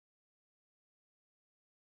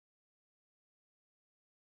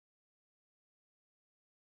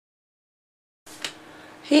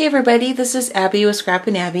Hey everybody, this is Abby with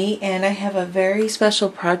Scrappin' Abby, and I have a very special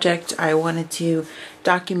project I wanted to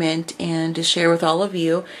document and to share with all of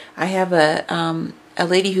you. I have a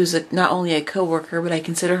lady who's not only a co-worker, but I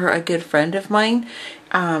consider her a good friend of mine,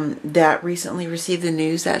 that recently received the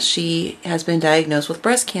news that she has been diagnosed with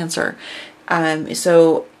breast cancer.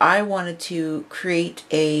 So I wanted to create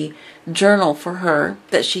a journal for her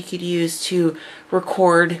that she could use to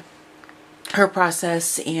record her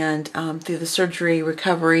process and through the surgery,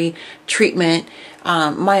 recovery, treatment.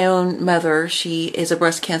 My own mother, she is a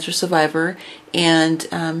breast cancer survivor and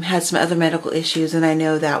had some other medical issues, and I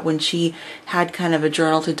know that when she had kind of a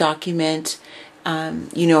journal to document,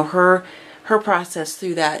 her process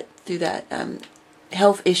through that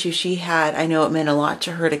health issue she had, I know it meant a lot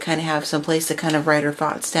to her to kind of have some place to kind of write her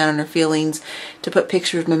thoughts down and her feelings, to put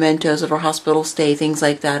pictures, mementos of her hospital stay, things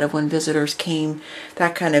like that, of when visitors came,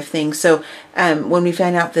 that kind of thing. So when we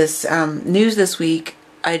found out this news this week,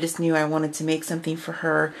 I just knew I wanted to make something for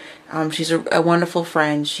her. She's a wonderful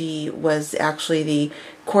friend. She was actually the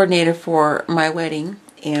coordinator for my wedding,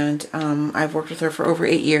 and I've worked with her for over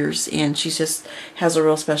 8 years, and she just has a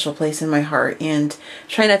real special place in my heart. And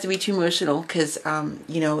try not to be too emotional, because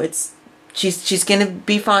she's gonna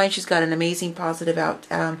be fine. She's got an amazing positive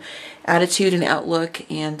attitude and outlook,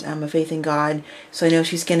 and a faith in God. So I know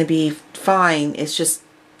she's gonna be fine. It's just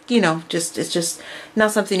it's just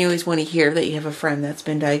not something you always want to hear, that you have a friend that's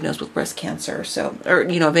been diagnosed with breast cancer, or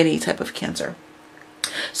of any type of cancer.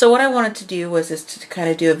 So what I wanted to do was just to kind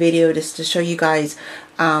of do a video just to show you guys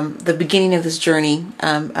the beginning of this journey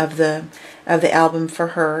of the album for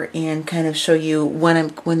her, and kind of show you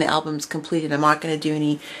when the album's completed. I'm not going to do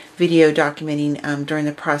any video documenting during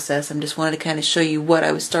the process. I just wanted to kind of show you what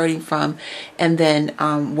I was starting from, and then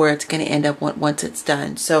where it's going to end up once it's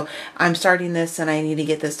done. So I'm starting this, and I need to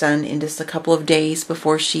get this done in just a couple of days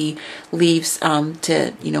before she leaves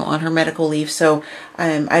to on her medical leave. So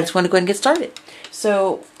I just want to go ahead and get started.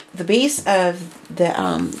 So the base of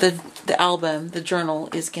the album, the journal,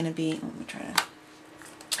 is going to be,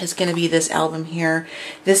 it's going to be this album here.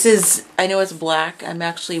 This is, I know it's black. I'm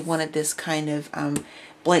actually wanted this kind of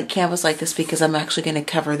blank canvas like this because I'm actually going to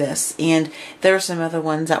cover this. And there are some other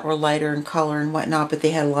ones that were lighter in color and whatnot, but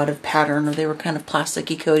they had a lot of pattern, or they were kind of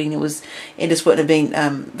plasticky coating. It just wouldn't have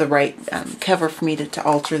been the right cover for me to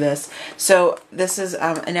alter this. So this is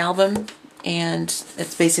an album, and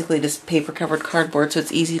it's basically just paper covered cardboard, so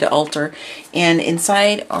it's easy to alter. And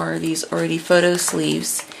inside are these already photo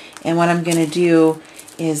sleeves, and what I'm going to do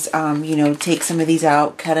is take some of these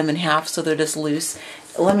out, cut them in half so they're just loose.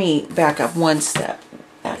 Let me back up one step.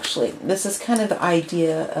 Actually, this is kind of the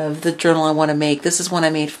idea of the journal I want to make. This is one I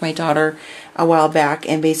made for my daughter a while back,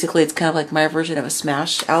 and basically it's kind of like my version of a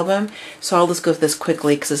Smash album. So I'll just go through this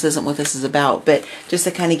quickly because this isn't what this is about, but just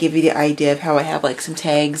to kind of give you the idea of how I have like some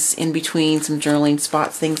tags in between, some journaling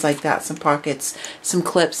spots, things like that, some pockets, some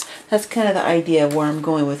clips. That's kind of the idea of where I'm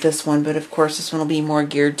going with this one, but of course this one will be more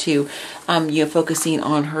geared to focusing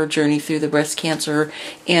on her journey through the breast cancer,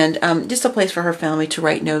 and just a place for her family to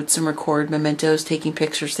write notes and record mementos, taking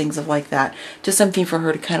pictures, things of like that. Just something for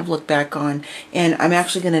her to kind of look back on. And I'm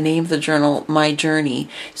actually going to name the journal My Journey.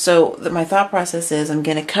 So my thought process is I'm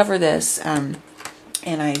going to cover this, and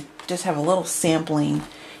I just have a little sampling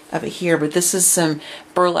of it here, but this is some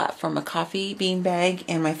burlap from a coffee bean bag,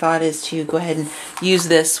 and my thought is to go ahead and use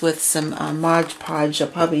this with some Mod Podge. I'll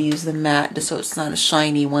probably use the matte just so it's not a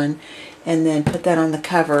shiny one, and then put that on the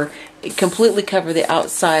cover. Completely cover the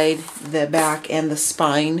outside, the back, and the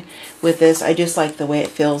spine with this. I just like the way it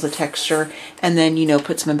feels, the texture, and then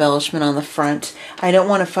put some embellishment on the front. I don't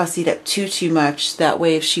want to fussy it up too much. That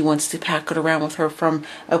way, if she wants to pack it around with her from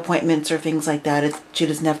appointments or things like that, she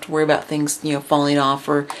doesn't have to worry about things falling off,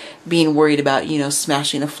 or being worried about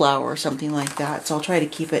smashing a flower or something like that. So I'll try to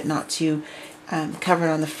keep it not too covered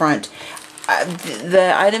on the front.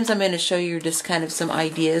 The items I'm going to show you are just kind of some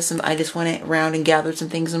ideas. I just went around and gathered some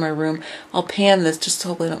things in my room. I'll pan this just to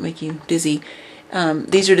hopefully I don't make you dizzy.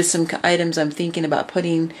 These are just some items I'm thinking about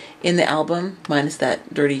putting in the album, minus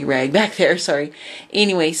that dirty rag back there, sorry.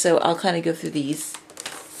 Anyway, so I'll kind of go through these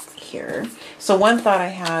here. So one thought I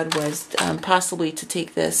had was possibly to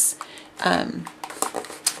take this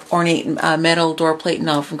ornate metal door plate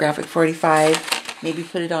novel from Graphic 45, maybe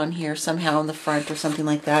put it on here somehow in the front or something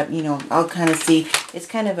like that. I'll kind of see. It's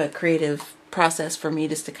kind of a creative process for me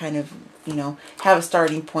just to kind of, have a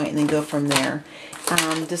starting point and then go from there.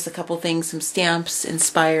 Just a couple things, some stamps,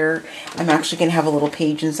 inspire. I'm actually going to have a little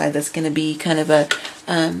page inside that's going to be kind of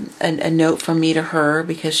a note from me to her,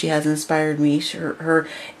 because she has inspired me. Her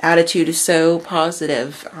attitude is so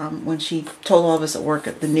positive. When she told all of us at work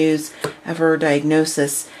at the news of her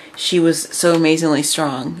diagnosis, she was so amazingly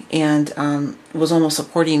strong, and was almost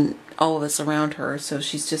supporting all of us around her. So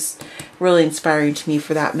she's just really inspiring to me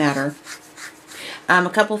for that matter. A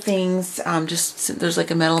couple things, just there's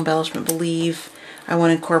like a metal embellishment believe. I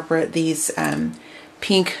want to incorporate these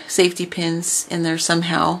pink safety pins in there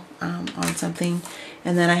somehow on something.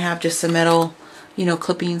 And then I have just some metal, you know,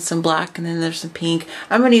 clippings, some black, and then there's some pink.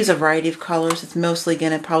 I'm going to use a variety of colors. It's mostly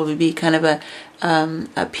going to probably be kind of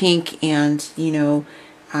a pink and, you know,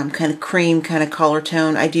 kind of cream kind of color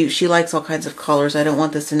tone. She likes all kinds of colors. I don't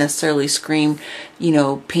want this to necessarily scream, you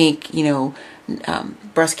know, pink, you know,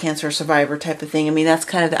 breast cancer survivor type of thing. I mean, that's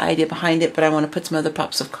kind of the idea behind it, but I want to put some other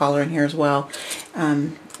pops of color in here as well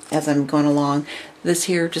as I'm going along. This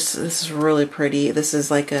here, this is really pretty. This is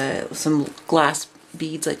like some glass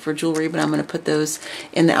beads like for jewelry, but I'm going to put those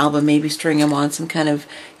in the album, maybe string them on some kind of,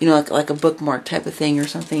 you know, like a bookmark type of thing or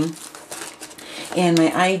something. And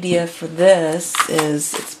my idea for this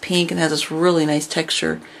is it's pink and has this really nice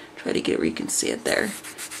texture. Try to get where you can see it there.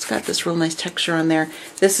 It's got this real nice texture on there.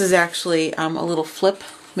 This is actually a little flip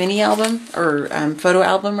mini album or photo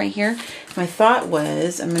album right here. My thought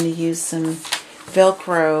was I'm going to use some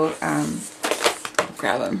Velcro.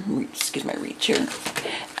 Grab them. Excuse my reach here.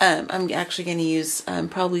 I'm actually going to use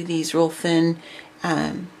probably these real thin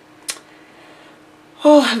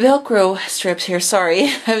Velcro strips here. Sorry,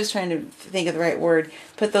 I was trying to think of the right word.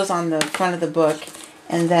 Put those on the front of the book,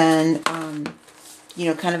 and then you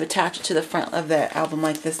know, kind of attach it to the front of the album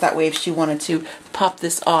like this. That way, if she wanted to pop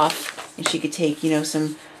this off, and she could take, you know,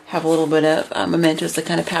 have a little bit of mementos to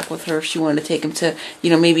kind of pack with her if she wanted to take them to, you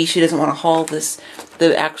know, maybe she doesn't want to haul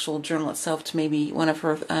the actual journal itself to maybe one of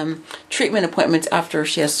her treatment appointments after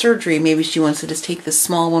she has surgery. Maybe she wants to just take this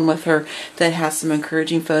small one with her that has some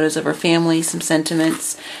encouraging photos of her family, some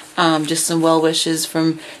sentiments, just some well wishes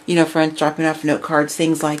from, you know, friends dropping off note cards,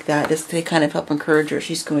 things like that, just to kind of help encourage her as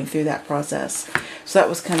she's going through that process. So that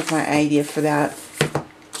was kind of my idea for that.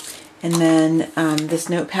 And then this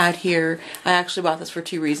notepad here, I actually bought this for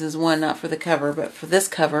two reasons. One, not for the cover, but for this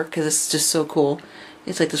cover, because it's just so cool.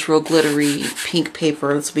 It's like this real glittery pink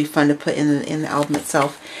paper. This will be fun to put in the album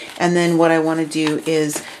itself. And then what I want to do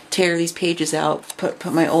is tear these pages out, put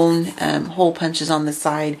my own hole punches on the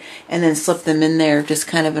side, and then slip them in there just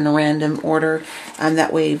kind of in a random order.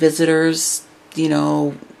 That way visitors, you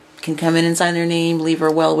know, can come in and sign their name, leave her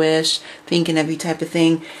a well wish, thinking of you type of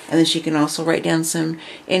thing, and then she can also write down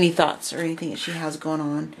any thoughts or anything that she has going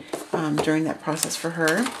on during that process for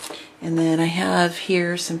her. And then I have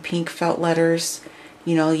here some pink felt letters.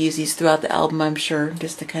 You know, I'll use these throughout the album, I'm sure,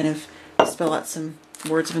 just to kind of spell out some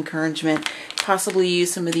words of encouragement. Possibly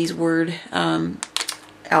use some of these word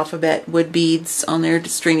alphabet wood beads on there to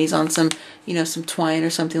string these on some, you know, some twine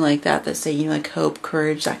or something like that that say, you know, like hope,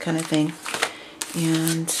 courage, that kind of thing.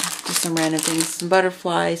 And just some random things, some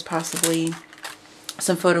butterflies, possibly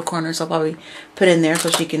some photo corners I'll probably put in there so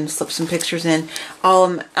she can slip some pictures in.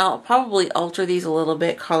 I'll probably alter these a little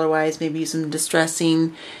bit color-wise, maybe use some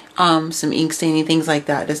distressing, some ink staining, things like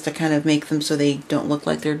that, just to kind of make them so they don't look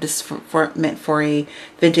like they're just meant for a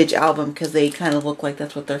vintage album, because they kind of look like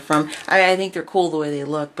that's what they're from. I think they're cool the way they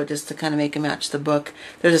look, but just to kind of make them match the book.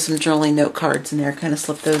 There's just some journaling note cards in there, kind of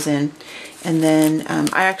slip those in. And then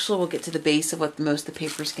I actually will get to the base of what most of the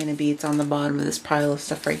paper is going to be. It's on the bottom of this pile of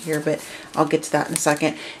stuff right here, but I'll get to that in a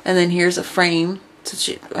second. And then here's a frame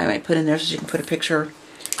I might put in there so she can put a picture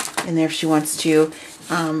in there if she wants to.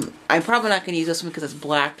 I'm probably not going to use this one because it's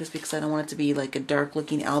black, just because I don't want it to be like a dark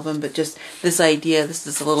looking album, but just this idea, this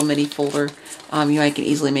is a little mini folder. You know, I can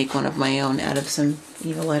easily make one of my own out of some,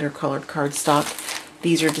 you know, lighter colored cardstock.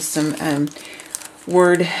 These are just some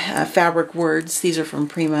fabric words. These are from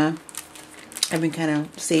Prima. I've been kind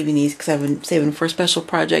of saving these because I've been saving for a special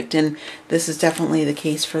project, and this is definitely the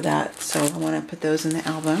case for that. So I want to put those in the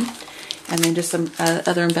album. And then just some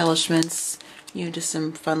other embellishments, you know, just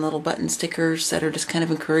some fun little button stickers that are just kind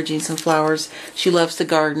of encouraging, some flowers. She loves to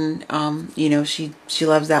garden, you know, she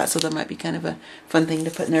loves that, so that might be kind of a fun thing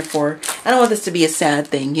to put in there for her. I don't want this to be a sad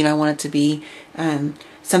thing, you know, I want it to be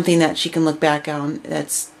something that she can look back on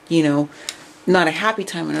that's, you know, not a happy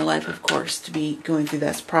time in her life, of course, to be going through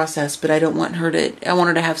this process, but I want her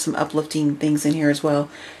to have some uplifting things in here as well.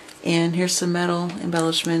 And here's some metal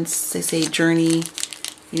embellishments. They say journey,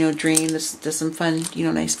 you know, dream. There's some fun, you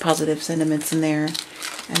know, nice positive sentiments in there.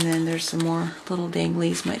 And then there's some more little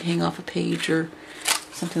danglies, might hang off a page or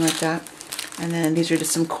something like that. And then these are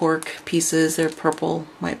just some cork pieces. They're purple,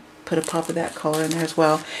 might put a pop of that color in there as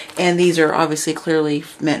well. And these are obviously clearly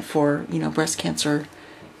meant for, you know, breast cancer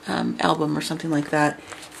album or something like that.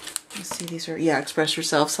 Let's see, these are, yeah, Express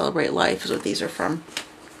Yourself, Celebrate Life is what these are from.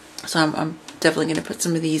 So I'm definitely going to put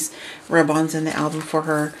some of these rub-ons in the album for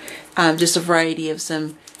her. Just a variety of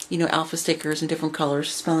some, you know, alpha stickers in different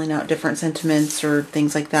colors, spelling out different sentiments or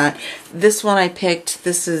things like that. This one I picked,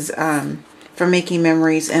 this is from Making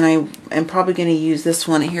Memories, and I am probably going to use this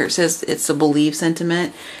one here. It says it's a believe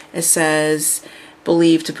sentiment. It says,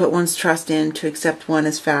 believe, to put one's trust in, to accept one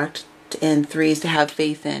as fact, and 3 is to have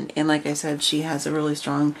faith in. And like I said, she has a really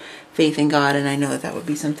strong faith in God, and I know that that would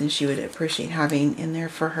be something she would appreciate having in there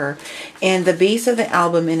for her. And the base of the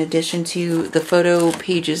album, in addition to the photo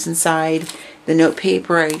pages inside, the note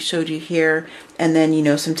paper I showed you here, and then, you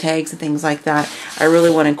know, some tags and things like that, I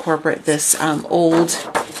really want to incorporate this old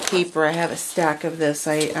paper. I have a stack of this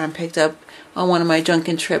I picked up on one of my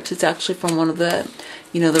Junkin trips. It's actually from one of the,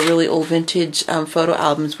 you know, the really old vintage photo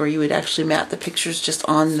albums where you would actually mat the pictures just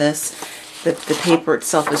on this. The paper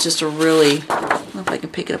itself is just a really, I don't know if I can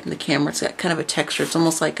pick it up in the camera. It's got kind of a texture. It's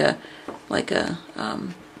almost like a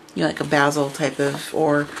you know, like a basil type of,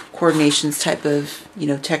 or coordinations type of, you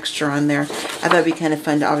know, texture on there. I thought it'd be kind of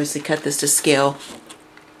fun to obviously cut this to scale,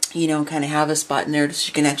 you know, and kind of have a spot in there so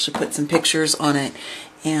you can actually put some pictures on it,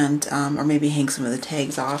 and or maybe hang some of the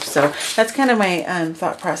tags off. So that's kind of my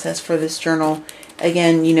thought process for this journal.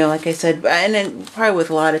 Again, you know, like I said, and then probably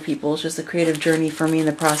with a lot of people, it's just a creative journey for me in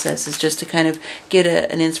the process, is just to kind of get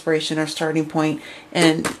an inspiration or starting point.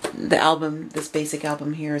 And the album, this basic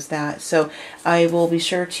album here, is that. So I will be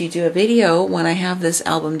sure to do a video when I have this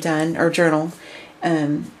album done, or journal.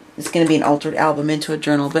 It's going to be an altered album into a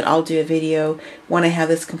journal, but I'll do a video when I have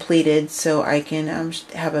this completed, so I can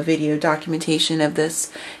have a video documentation of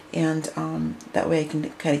this, and that way I can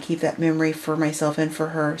kind of keep that memory for myself and for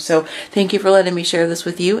her. So thank you for letting me share this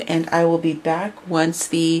with you, and I will be back once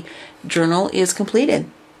the journal is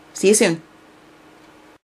completed. See you soon.